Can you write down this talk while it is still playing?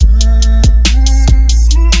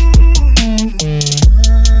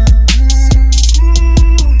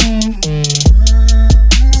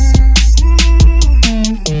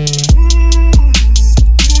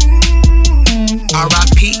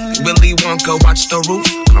watch the roof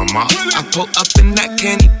come off. I pull up in that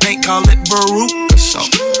candy paint, call it Baruch. So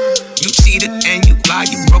you cheated and you lied,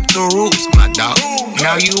 you broke the rules, my dog.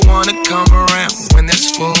 Now you wanna come around when there's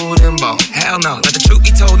food involved. Hell no, let the truth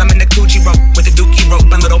be told, I'm in the coochie rope with the dookie rope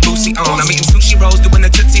and little Boosie on. I'm eating sushi rolls, doing the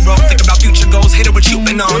Tootsie Roll. Think about future goals, hater what you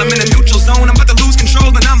been on. I'm in a neutral zone, I'm about to lose control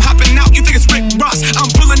and I'm hopping out. You think it's Rick Ross, I'm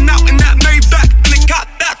pulling out in that Maybach. And it got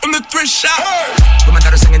that from the thrift shop. With my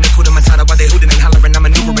daughter singing the Kuda Matata while they hooting and hollering. I'm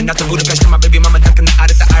maneuvering out the Budapest and my baby mama dunking the out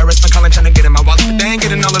at the IRS. My calling trying to get in my wallet, but they ain't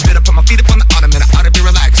getting all of it. I put my feet up on the ottoman, I ought to be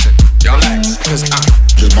relaxing. Y'all relax, cause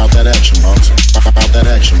just about that action, boss. About that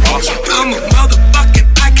action, boss. I'm a motherfucking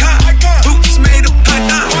icon. Boots made of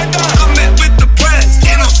python. I met with the press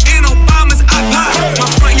in Obama's iPod. My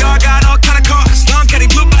front yard got all kind of cars. Long caddy,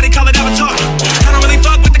 blue body, call it Avatar. I don't really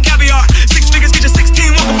fuck with the caviar. 6 figures, get your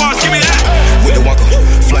 16 Wonka bars. Give me that. Willy Wonka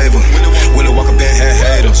flavor. Willy Wonka been had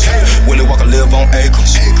haters. Willy Wonka live on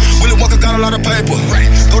acres. Willy Wonka got a lot of paper.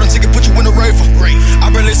 Golden ticket put you in the raver. I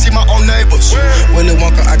barely see my own neighbors. Willy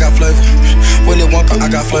Wonka, I got flavor. Willy Wonka, I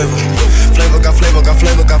got flavor. Flavor got flavor, got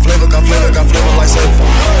flavor, got flavor, got flavor, got flavor like savor.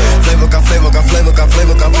 Flavor got flavor, got flavor, got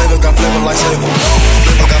flavor, got flavor, got flavor like savor.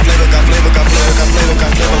 Flavor got flavor, got flavor, got flavor, got flavor,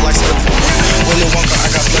 got flavor like savor. Willy Wonka, I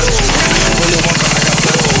got flavor. Willy Wonka, I got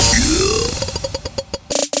flavor.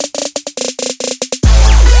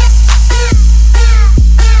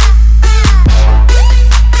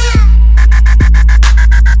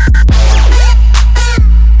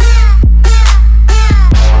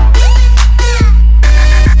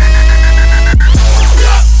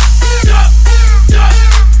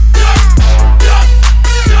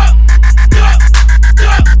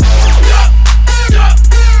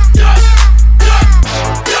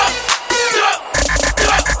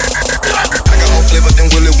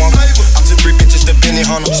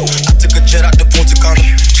 I took a jet out the Punta Cana.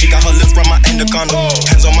 She got her lips from my anaconda.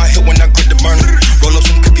 Hands on my hip when I grip the burner. Roll up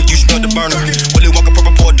some cookies, you smell the burner. Willy Wonka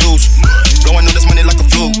purple pour dudes. Blowing on this money like a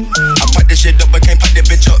flute. I pipe this shit up, but can't pipe that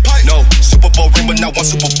bitch up. No, Super Bowl ring, but not one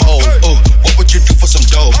Super Bowl. What would you do for some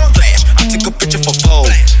dough? Flash, I took a picture for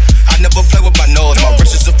Vogue. I never play with my nose. My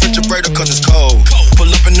wrist is a refrigerator cause it's cold.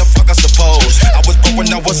 Pull up in the fuck, I suppose. I was broke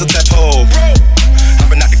when I wasn't that old.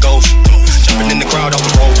 Hopping out the ghost. Jumping in the crowd off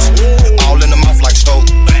the ropes. All in the mouth like Stoke.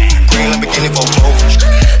 Green Lamborghini for clovers.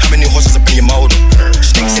 How many horses up in your motor?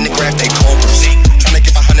 Snakes in the grass, they cobras. Tryna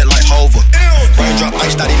give 100 like Hover. Raindrop,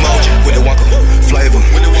 iced out emoji. Willy Wonka, flavor.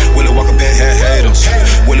 Willy Wonka been had haters.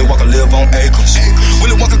 Willy Wonka live on acres.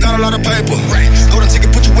 Willy Wonka got a lot of paper. Golden ticket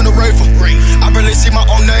put you in the raver. I barely see my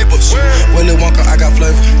own neighbors. Willy Wonka, I got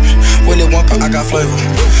flavor. Willy Wonka, I got flavor.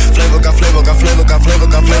 Flavor got flavor, got flavor, got flavor,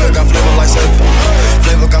 got flavor, got flavor like savor.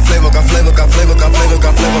 Flavor got flavor, got flavor, got flavor, got flavor,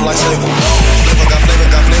 got flavor like savor. Flavor got flavor,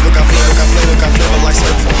 got flavor, got flavor, got flavor, got flavor like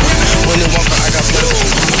savor. Willy Wonka, I got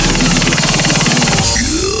flavor.